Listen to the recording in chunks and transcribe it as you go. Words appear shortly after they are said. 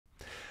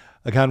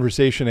A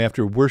conversation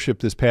after worship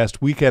this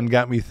past weekend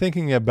got me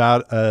thinking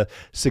about a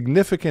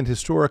significant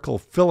historical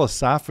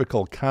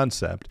philosophical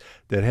concept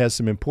that has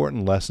some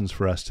important lessons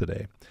for us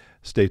today.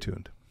 Stay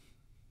tuned.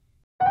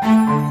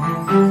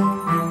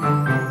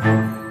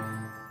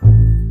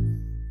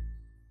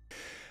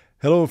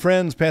 Hello,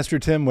 friends. Pastor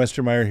Tim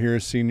Westermeyer here,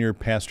 Senior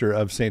Pastor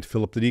of St.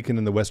 Philip the Deacon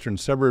in the western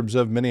suburbs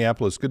of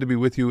Minneapolis. Good to be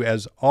with you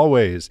as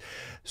always.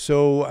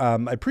 So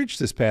I preached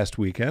this past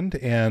weekend,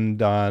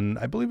 and on,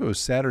 I believe it was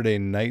Saturday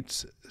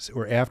nights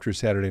or after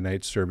Saturday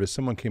night service,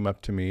 someone came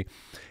up to me,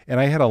 and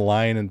I had a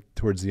line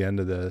towards the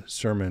end of the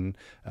sermon,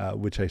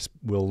 which I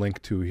will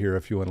link to here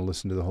if you want to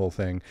listen to the whole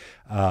thing,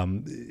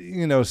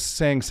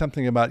 saying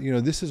something about,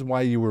 this is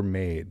why you were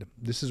made.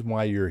 This is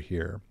why you're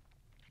here.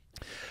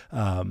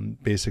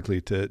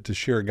 Basically to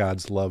share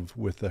God's love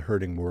with the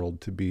hurting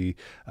world, to be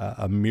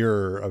a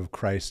mirror of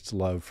Christ's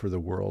love for the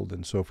world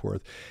and so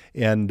forth.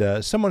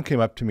 And someone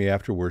came up to me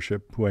after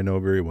worship, who I know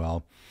very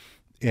well,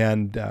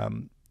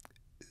 and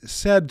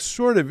said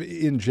sort of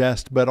in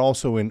jest, but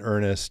also in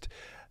earnest,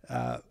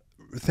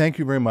 thank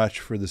you very much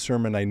for the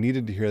sermon. I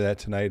needed to hear that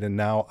tonight, and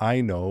now I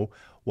know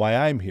why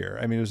I'm here.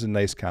 I mean, it was a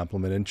nice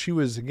compliment. And she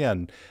was,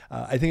 again,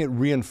 I think it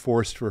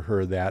reinforced for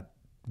her that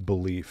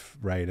belief,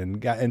 right?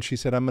 And she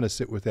said, I'm going to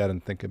sit with that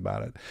and think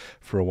about it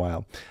for a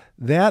while.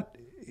 That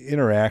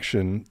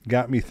interaction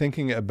got me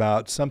thinking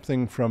about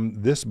something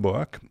from this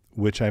book,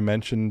 which I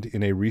mentioned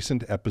in a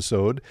recent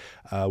episode.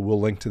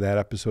 We'll link to that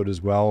episode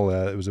as well.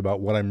 It was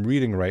about what I'm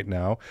reading right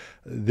now.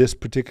 This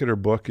particular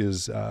book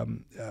is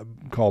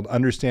called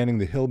Understanding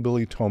the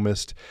Hillbilly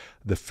Thomist,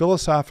 The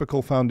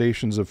Philosophical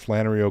Foundations of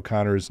Flannery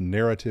O'Connor's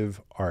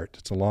Narrative Art.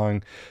 It's a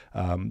long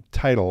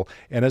title.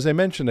 And as I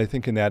mentioned, I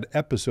think in that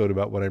episode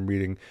about what I'm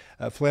reading,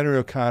 Flannery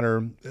O'Connor,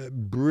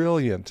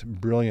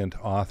 brilliant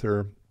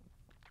author,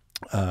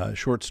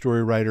 short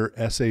story writer,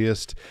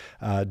 essayist,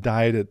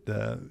 died at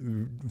the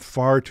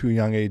far too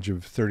young age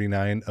of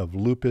 39 of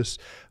lupus,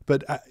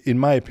 but in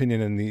my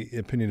opinion and the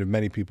opinion of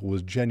many people,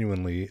 was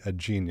genuinely a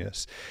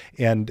genius.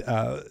 And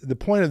the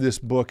point of this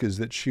book is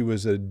that she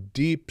was a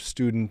deep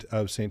student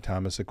of St.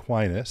 Thomas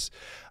Aquinas.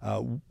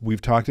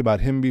 We've talked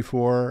about him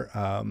before.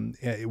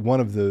 One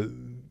of the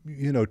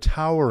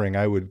towering,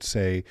 I would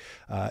say,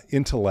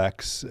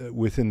 intellects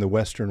within the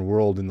Western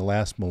world in the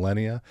last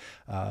millennia,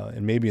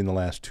 and maybe in the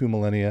last 2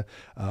 millennia,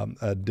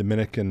 a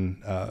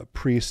Dominican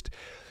priest.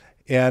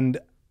 And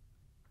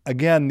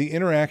again, the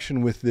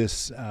interaction with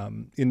this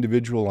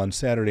individual on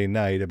Saturday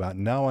night about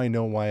now I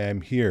know why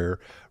I'm here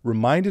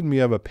reminded me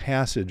of a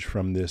passage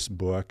from this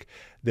book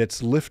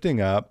that's lifting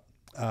up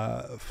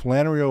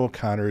Flannery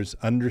O'Connor's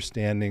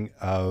understanding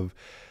of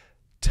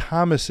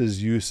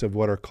Thomas's use of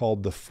what are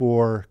called the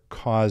 4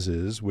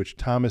 causes, which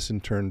Thomas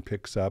in turn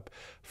picks up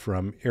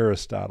from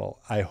Aristotle.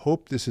 I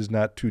hope this is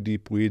not too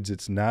deep weeds.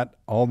 It's not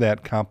all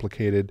that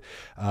complicated,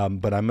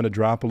 but I'm going to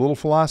drop a little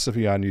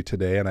philosophy on you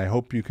today, and I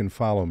hope you can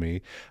follow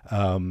me.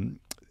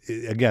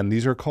 Again,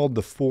 these are called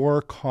the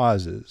 4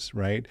 causes,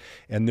 right?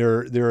 And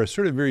they're a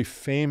sort of very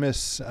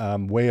famous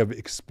way of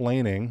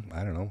explaining,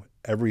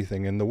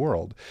 everything in the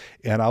world.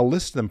 And I'll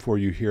list them for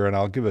you here, and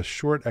I'll give a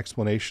short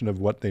explanation of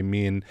what they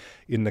mean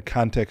in the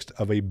context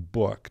of a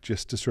book,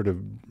 just to sort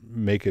of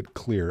make it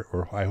clear,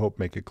 or I hope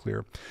make it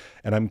clear.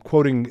 And I'm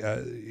quoting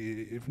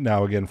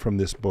now again from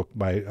this book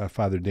by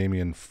Father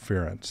Damien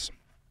Ference.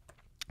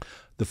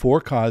 The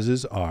 4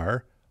 causes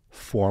are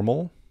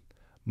formal,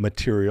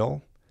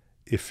 material,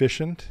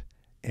 efficient,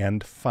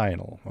 and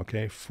final.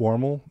 Okay,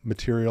 formal,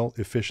 material,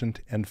 efficient,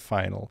 and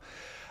final.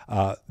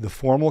 The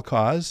formal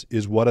cause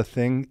is what a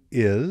thing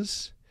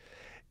is,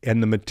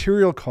 and the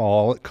material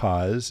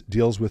cause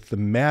deals with the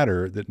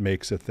matter that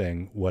makes a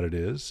thing what it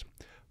is.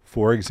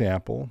 For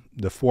example,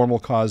 the formal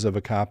cause of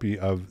a copy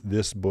of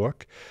this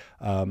book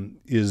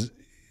is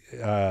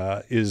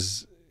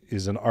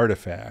an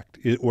artifact,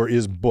 or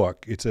is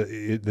book.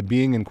 The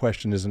being in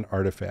question is an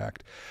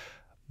artifact.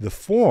 The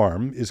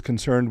form is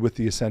concerned with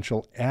the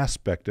essential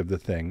aspect of the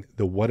thing,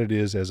 the what it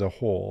is as a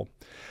whole.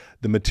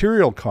 The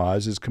material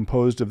cause is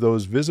composed of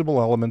those visible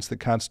elements that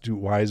constitute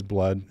wise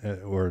blood,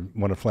 or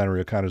one of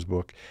Flannery O'Connor's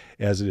book,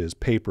 as it is: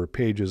 paper,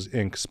 pages,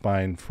 ink,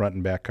 spine, front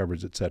and back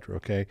covers, etc.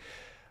 Okay.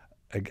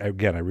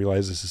 Again, I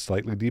realize this is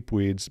slightly deep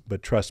weeds,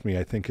 but trust me,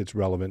 I think it's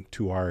relevant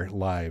to our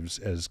lives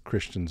as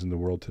Christians in the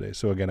world today.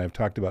 So again, I've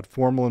talked about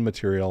formal and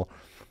material.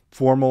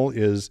 Formal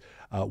is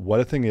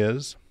what a thing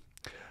is.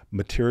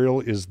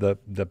 Material is the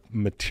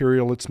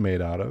material it's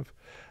made out of.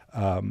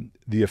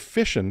 The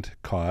efficient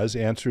cause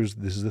answers,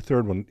 this is the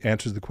third one,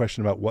 answers the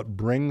question about what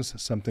brings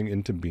something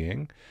into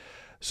being.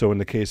 So in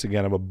the case,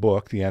 again, of a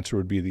book, the answer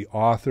would be the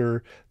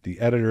author, the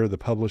editor, the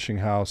publishing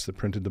house that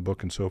printed the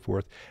book, and so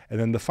forth. And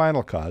then the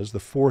final cause, the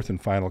fourth and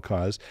final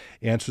cause,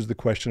 answers the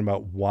question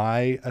about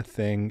why a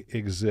thing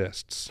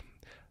exists.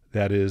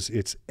 That is,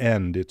 its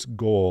end, its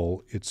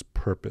goal, its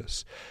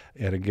purpose.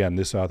 And again,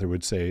 this author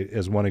would say,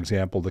 as one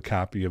example, the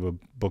copy of a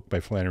book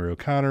by Flannery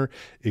O'Connor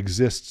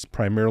exists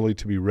primarily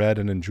to be read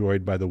and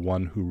enjoyed by the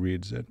one who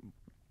reads it.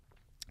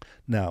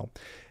 Now,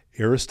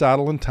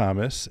 Aristotle and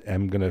Thomas,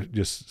 I'm going to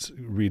just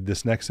read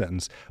this next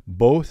sentence,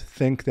 both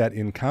think that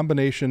in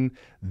combination,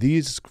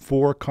 these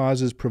four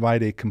causes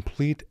provide a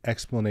complete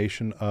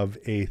explanation of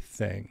a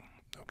thing,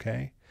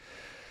 okay?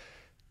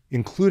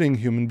 Including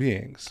human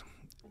beings.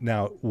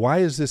 Now, why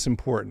is this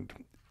important?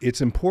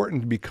 It's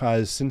important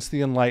because since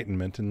the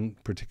Enlightenment,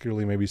 and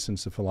particularly maybe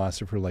since a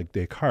philosopher like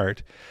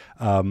Descartes,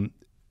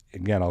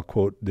 again, I'll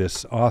quote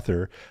this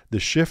author, the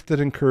shift that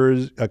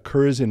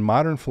occurs in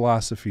modern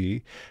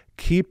philosophy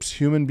keeps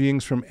human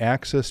beings from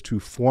access to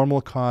formal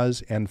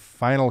cause and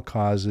final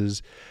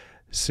causes,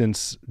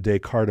 since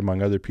Descartes,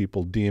 among other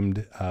people,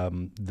 deemed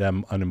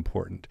them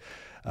unimportant.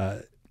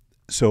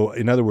 So,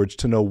 in other words,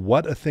 to know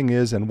what a thing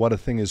is and what a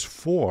thing is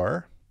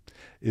for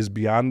is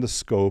beyond the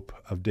scope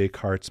of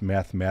Descartes'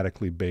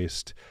 mathematically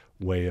based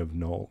way of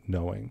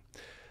knowing.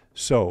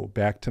 So,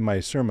 back to my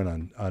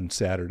sermon on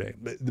Saturday.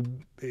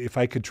 If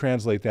I could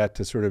translate that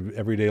to sort of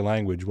everyday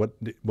language,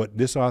 what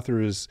this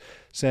author is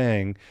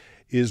saying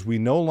is we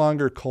no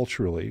longer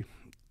culturally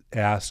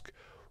ask,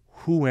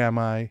 who am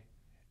I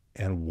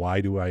and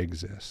why do I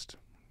exist?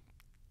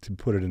 To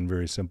put it in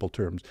very simple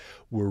terms.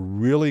 We're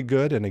really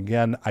good, and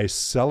again, I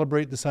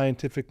celebrate the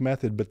scientific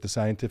method, but the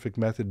scientific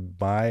method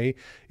by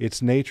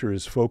its nature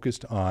is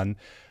focused on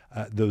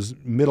those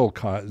middle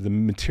cause, the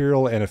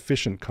material and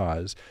efficient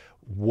cause.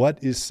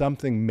 What is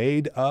something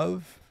made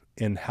of,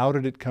 and how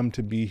did it come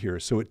to be here?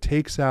 So it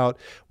takes out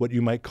what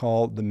you might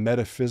call the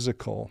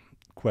metaphysical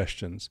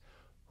questions.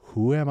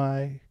 Who am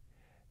I,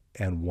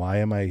 and why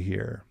am I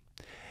here?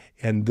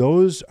 And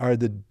those are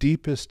the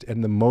deepest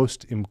and the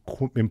most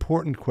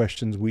important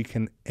questions we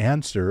can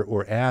answer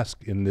or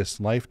ask in this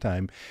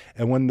lifetime.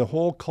 And when the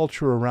whole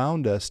culture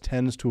around us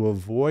tends to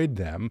avoid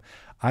them,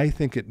 I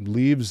think it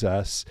leaves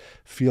us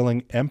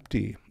feeling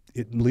empty.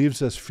 It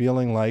leaves us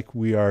feeling like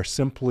we are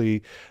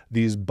simply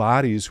these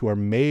bodies who are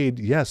made,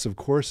 yes, of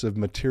course, of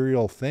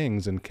material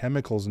things and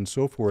chemicals and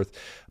so forth,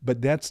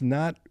 but that's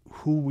not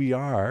who we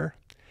are,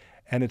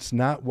 and it's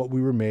not what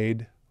we were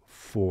made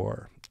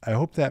for. I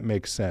hope that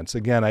makes sense.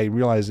 Again, I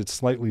realize it's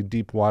slightly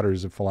deep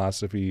waters of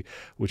philosophy,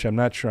 which I'm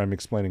not sure I'm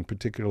explaining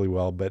particularly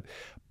well, but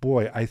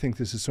boy, I think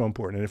this is so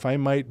important. And if I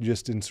might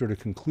just in sort of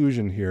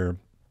conclusion here,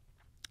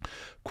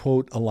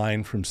 quote a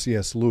line from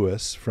C.S.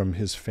 Lewis from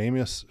his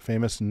famous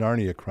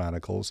Narnia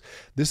Chronicles.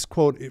 This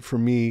quote, for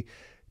me,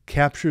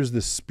 captures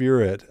the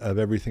spirit of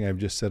everything I've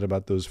just said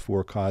about those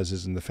four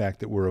causes and the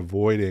fact that we're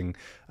avoiding,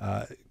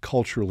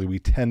 culturally, we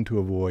tend to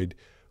avoid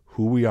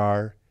who we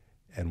are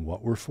and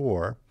what we're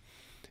for.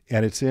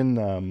 And it's in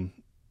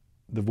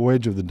The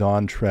Voyage of the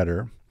Dawn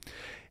Treader.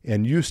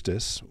 And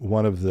Eustace,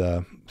 one of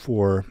the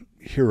four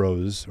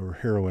heroes or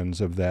heroines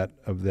of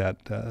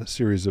that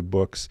series of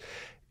books,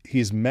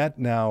 he's met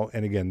now,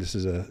 and again, this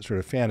is a sort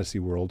of fantasy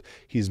world,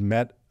 he's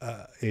met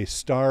a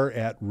star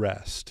at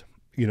rest,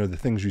 you know, the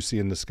things you see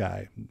in the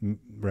sky,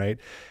 right?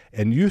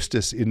 And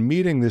Eustace, in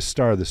meeting this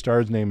star, the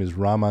star's name is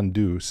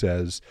Ramandu,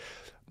 says,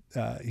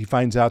 he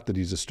finds out that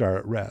he's a star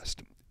at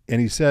rest.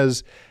 And he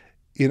says,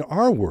 in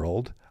our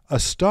world, a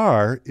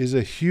star is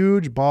a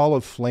huge ball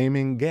of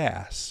flaming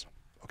gas,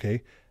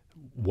 okay?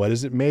 What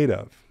is it made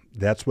of?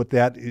 That's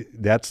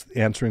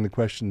answering the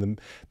question,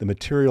 the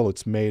material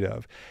it's made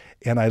of.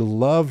 And I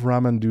love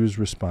Ramandu's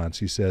response.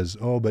 He says,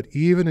 oh, but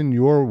even in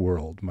your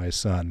world, my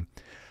son,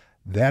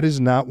 that is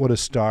not what a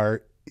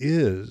star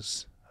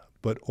is,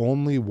 but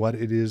only what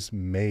it is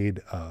made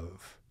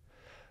of.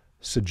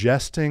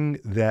 Suggesting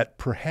that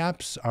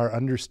perhaps our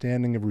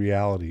understanding of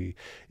reality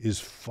is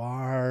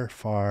far,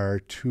 far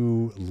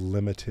too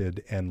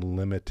limited and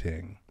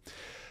limiting.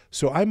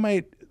 So I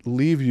might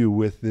leave you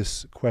with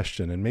this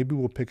question, and maybe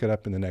we'll pick it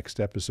up in the next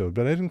episode,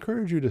 but I'd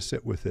encourage you to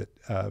sit with it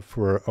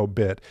for a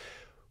bit.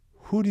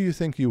 Who do you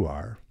think you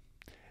are,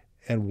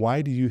 and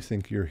why do you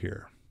think you're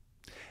here?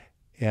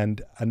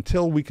 And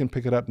until we can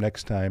pick it up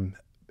next time,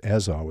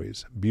 as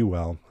always, be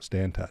well,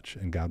 stay in touch,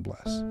 and God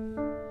bless.